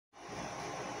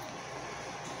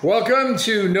Welcome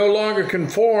to No Longer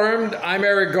Conformed. I'm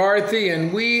Erik Garthe,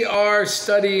 and we are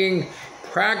studying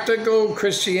practical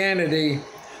Christianity,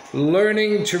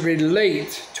 learning to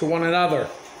relate to one another.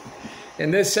 In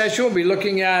this session, we'll be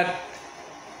looking at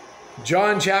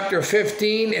John chapter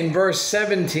 15 and verse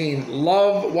 17,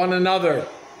 love one another.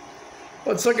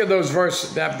 Let's look at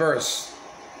that verse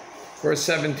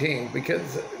 17,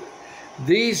 because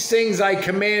these things I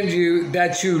command you,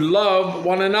 that you love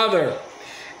one another.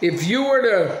 If you were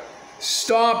to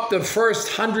stop the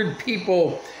first 100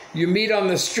 people you meet on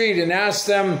the street and ask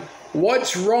them,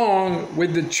 what's wrong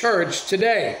with the church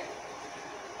today?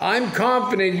 I'm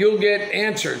confident you'll get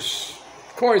answers.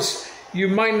 Of course, you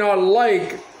might not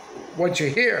like what you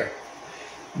hear.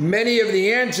 Many of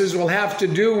the answers will have to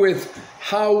do with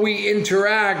how we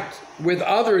interact with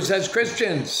others as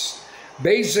Christians.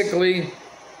 Basically,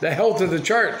 the health of the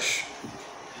church.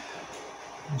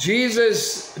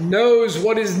 Jesus knows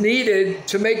what is needed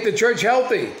to make the church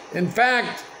healthy. In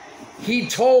fact, he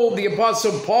told the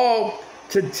Apostle Paul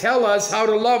to tell us how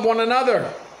to love one another.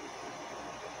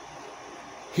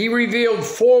 He revealed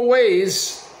 4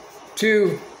 ways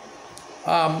to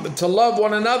love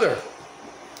one another.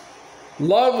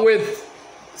 Love with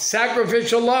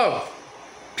sacrificial love,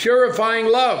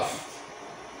 purifying love,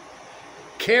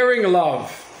 caring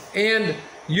love, and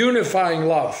unifying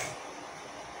love.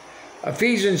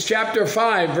 Ephesians chapter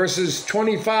 5, verses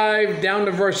 25 down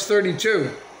to verse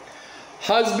 32.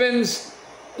 Husbands,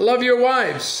 love your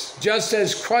wives, just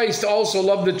as Christ also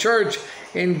loved the church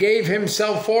and gave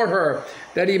himself for her,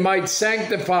 that he might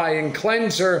sanctify and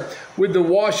cleanse her with the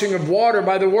washing of water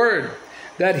by the word,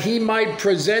 that he might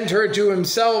present her to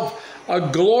himself a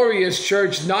glorious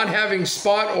church, not having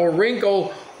spot or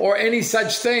wrinkle or any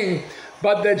such thing,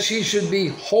 but that she should be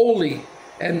holy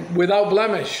and without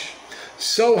blemish.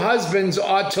 So husbands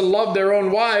ought to love their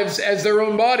own wives as their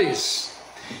own bodies.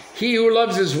 He who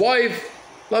loves his wife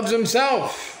loves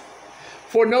himself.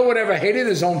 For no one ever hated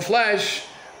his own flesh,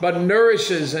 but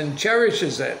nourishes and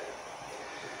cherishes it,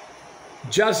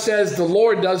 just as the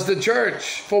Lord does the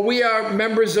church. For we are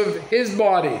members of his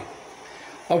body,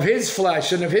 of his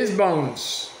flesh, and of his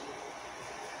bones.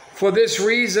 For this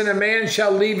reason a man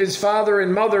shall leave his father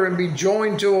and mother and be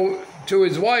joined to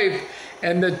his wife,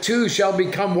 and the two shall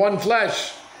become one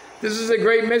flesh. This is a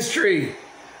great mystery,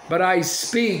 but I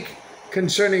speak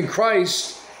concerning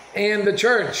Christ and the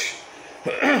church.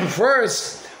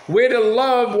 First, we're to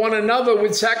love one another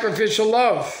with sacrificial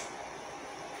love.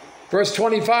 Verse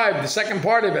 25, the second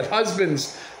part of it,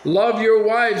 husbands, love your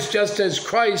wives just as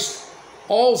Christ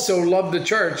also loved the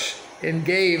church and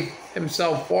gave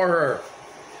himself for her.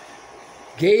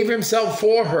 Gave himself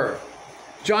for her.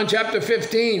 John chapter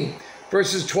 15,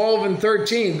 verses 12 and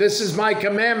 13. This is my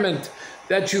commandment,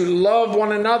 that you love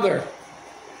one another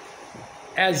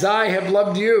as I have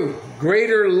loved you.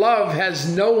 Greater love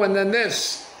has no one than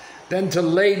this, than to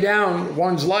lay down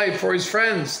one's life for his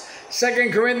friends.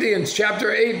 2 Corinthians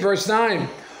chapter 8, verse 9.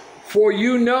 For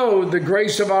you know the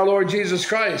grace of our Lord Jesus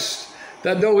Christ,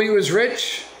 that though he was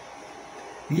rich,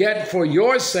 yet for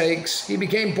your sakes he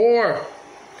became poor,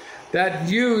 that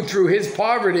you through his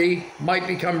poverty might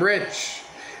become rich.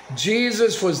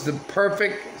 Jesus was the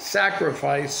perfect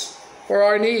sacrifice for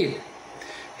our need.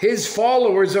 His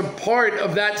followers are part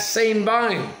of that same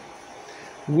vine.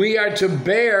 We are to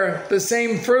bear the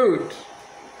same fruit.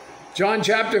 John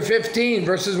chapter 15,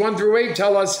 verses 1 through 8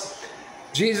 tell us,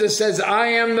 Jesus says, I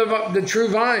am the true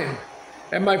vine,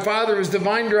 and my Father is the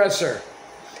vine dresser.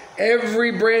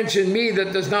 Every branch in me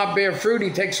that does not bear fruit, he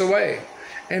takes away.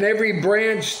 And every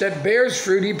branch that bears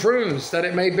fruit, he prunes, that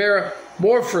it may bear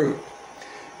more fruit.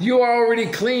 You are already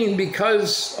clean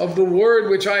because of the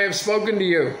word which I have spoken to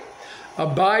you.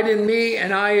 Abide in me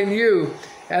and I in you,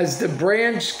 as the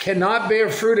branch cannot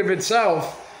bear fruit of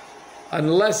itself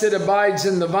unless it abides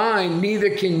in the vine,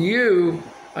 neither can you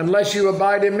unless you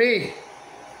abide in me.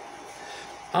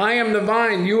 I am the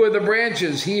vine, you are the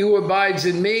branches. He who abides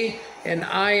in me and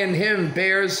I in him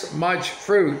bears much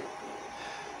fruit.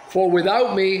 For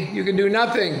without me you can do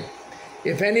nothing.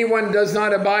 If anyone does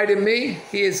not abide in me,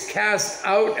 he is cast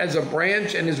out as a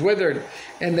branch and is withered,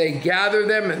 and they gather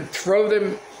them and throw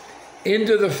them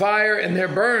into the fire, and they're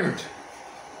burned.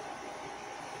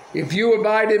 If you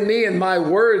abide in me and my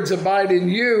words abide in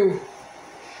you,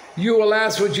 you will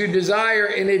ask what you desire,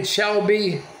 and it shall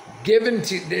be given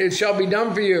to you, it shall be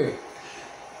done for you.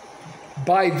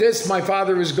 By this my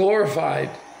Father is glorified,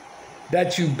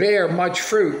 that you bear much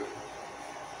fruit,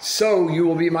 so you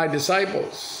will be my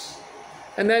disciples.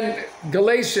 And then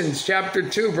Galatians chapter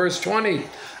 2, verse 20.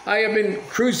 I have been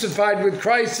crucified with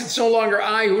Christ. It's no longer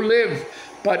I who live,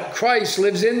 but Christ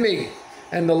lives in me.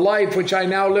 And the life which I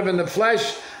now live in the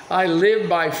flesh, I live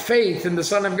by faith in the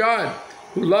Son of God,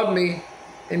 who loved me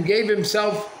and gave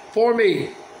himself for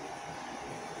me.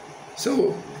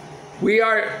 So we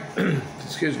are,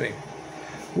 excuse me,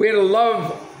 we are to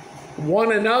love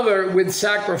one another with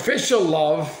sacrificial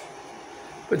love.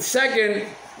 But second,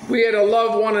 we are to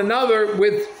love one another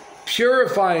with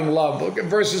purifying love. Look at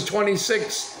verses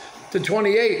 26 to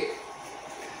 28.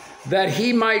 That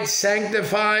he might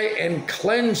sanctify and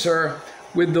cleanse her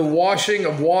with the washing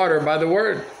of water by the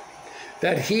word,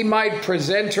 that he might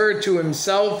present her to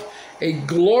himself a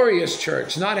glorious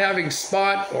church, not having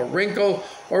spot or wrinkle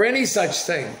or any such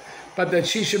thing, but that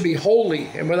she should be holy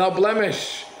and without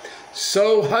blemish.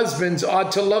 So husbands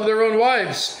ought to love their own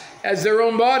wives as their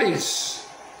own bodies.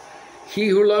 He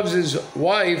who loves his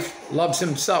wife loves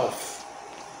himself.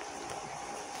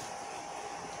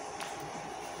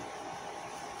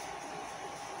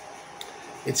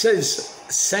 It says,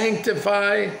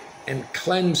 sanctify and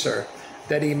cleanse her,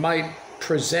 that he might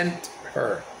present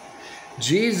her.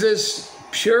 Jesus'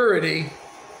 purity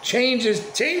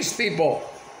changed people.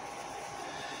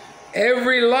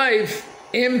 Every life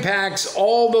impacts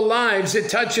all the lives it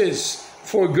touches,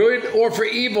 for good or for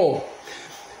evil.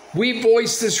 We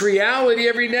voice this reality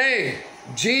every day.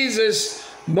 Jesus'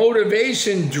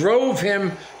 motivation drove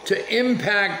him to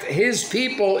impact his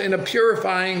people in a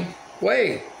purifying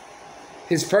way.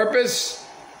 His purpose,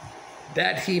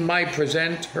 that he might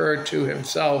present her to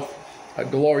himself a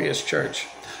glorious church.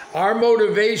 Our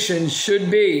motivation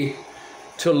should be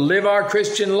to live our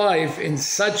Christian life in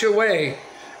such a way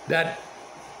that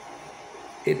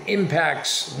it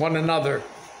impacts one another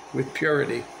with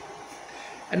purity.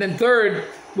 And then third,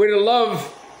 we're to love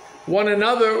one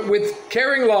another with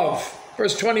caring love.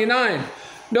 Verse 29,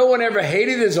 no one ever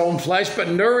hated his own flesh, but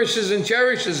nourishes and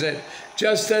cherishes it,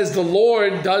 just as the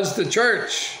Lord does the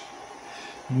church.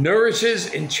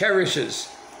 Nourishes and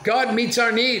cherishes. God meets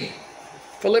our need.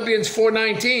 Philippians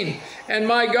 4:19, and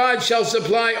my God shall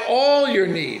supply all your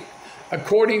need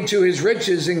according to his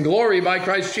riches in glory by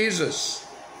Christ Jesus.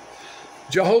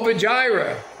 Jehovah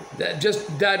Jireh,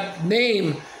 that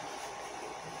name,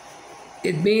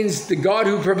 it means the God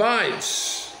who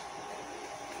provides.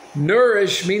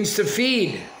 Nourish means to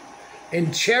feed,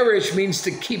 and cherish means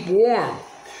to keep warm.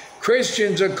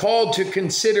 Christians are called to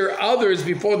consider others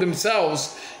before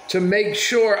themselves, to make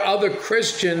sure other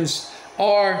Christians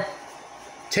are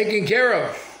taken care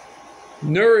of,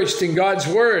 nourished in God's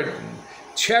word,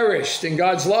 cherished in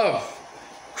God's love.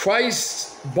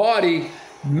 Christ's body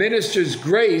ministers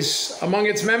grace among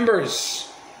its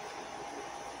members.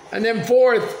 And then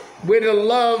fourth, we're to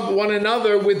love one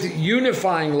another with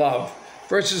unifying love.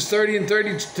 Verses 30 and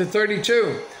 30 to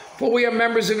 32. For we are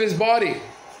members of his body,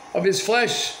 of his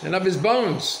flesh, and of his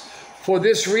bones. For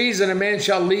this reason a man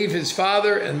shall leave his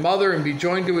father and mother and be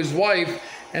joined to his wife,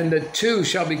 and the two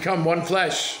shall become one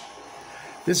flesh.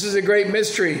 This is a great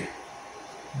mystery,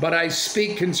 but I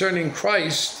speak concerning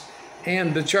Christ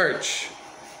and the church.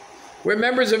 We're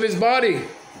members of his body.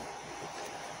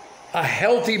 A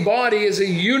healthy body is a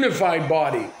unified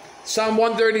body. Psalm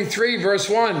 133, verse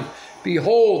 1,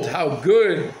 behold how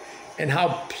good and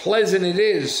how pleasant it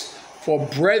is for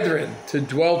brethren to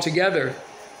dwell together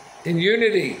in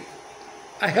unity.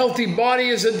 A healthy body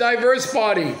is a diverse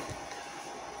body.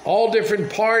 All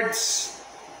different parts,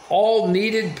 all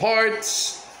needed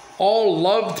parts, all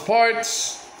loved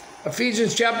parts.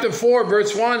 Ephesians chapter 4,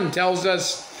 verse 1 tells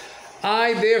us,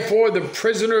 I, therefore, the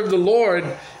prisoner of the Lord,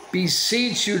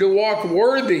 beseech you to walk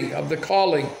worthy of the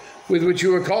calling with which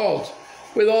you are called,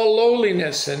 with all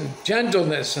lowliness and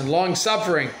gentleness and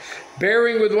long-suffering,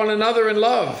 bearing with one another in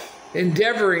love,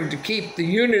 endeavoring to keep the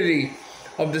unity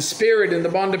of the Spirit in the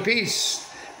bond of peace.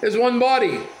 There's one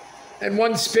body and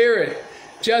one Spirit,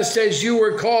 just as you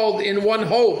were called in one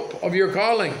hope of your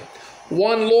calling.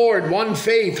 One Lord, one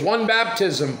faith, one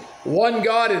baptism, one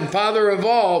God and Father of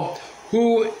all,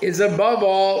 who is above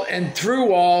all and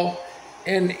through all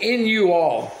and in you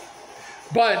all.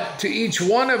 But to each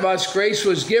one of us grace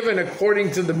was given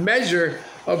according to the measure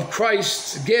of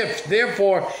Christ's gift.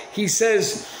 Therefore, he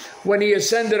says, when he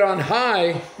ascended on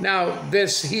high, now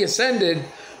this, he ascended,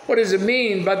 what does it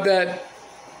mean? But that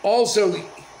also,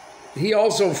 he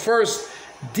also first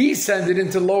descended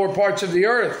into lower parts of the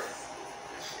earth.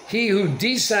 He who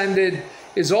descended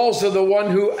is also the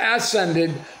one who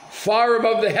ascended far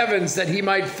above the heavens, that he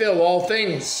might fill all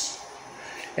things.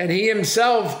 And he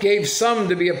himself gave some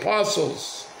to be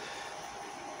apostles,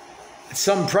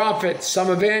 some prophets, some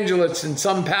evangelists, and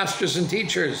some pastors and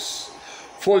teachers,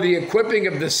 for the equipping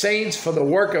of the saints, for the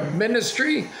work of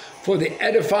ministry, for the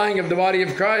edifying of the body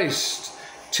of Christ,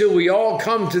 till we all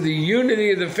come to the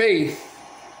unity of the faith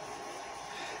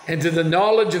and to the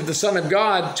knowledge of the Son of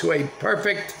God, to a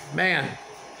perfect man,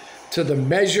 to the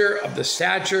measure of the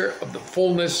stature of the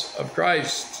fullness of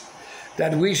Christ,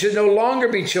 that we should no longer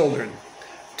be children,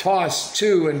 tossed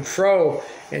to and fro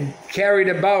and carried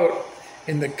about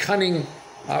in the cunning,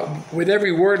 with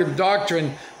every word of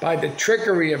doctrine, by the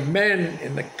trickery of men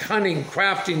in the cunning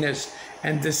craftiness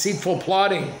and deceitful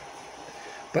plotting,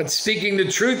 but speaking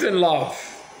the truth in love,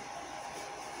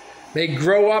 may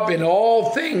grow up in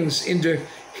all things into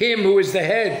him who is the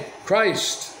head,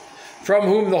 Christ, from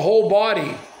whom the whole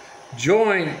body,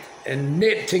 joined and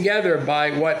knit together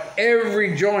by what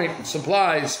every joint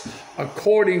supplies,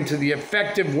 according to the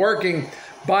effective working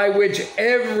by which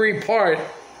every part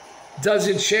does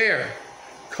its share,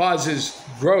 causes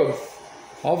growth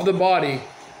of the body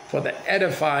for the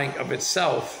edifying of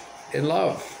itself in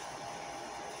love.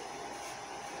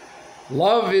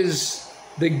 Love is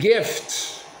the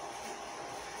gift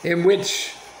in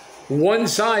which one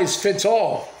size fits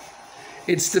all.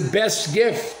 It's the best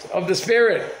gift of the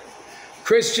Spirit.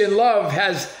 Christian love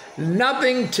has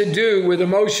nothing to do with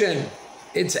emotion.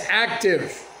 It's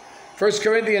active. 1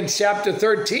 Corinthians chapter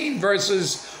 13,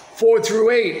 verses 4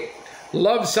 through 8.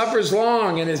 Love suffers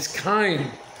long and is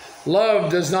kind.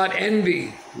 Love does not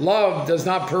envy. Love does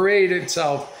not parade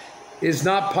itself, is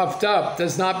not puffed up,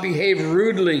 does not behave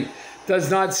rudely, does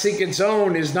not seek its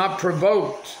own, is not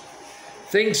provoked,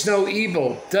 thinks no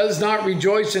evil, does not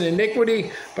rejoice in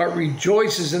iniquity, but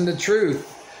rejoices in the truth,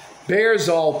 bears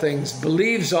all things,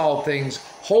 believes all things,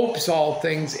 hopes all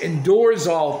things, endures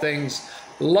all things.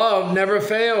 Love never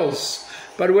fails.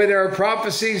 But where there are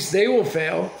prophecies, they will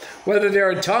fail. Whether there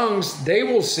are tongues, they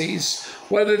will cease.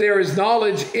 Whether there is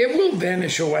knowledge, it will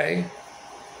vanish away.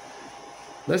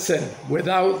 Listen,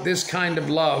 without this kind of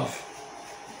love,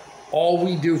 all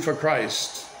we do for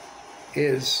Christ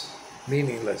is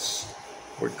meaningless.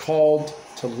 We're called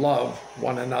to love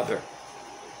one another.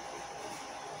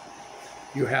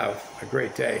 You have a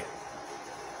great day.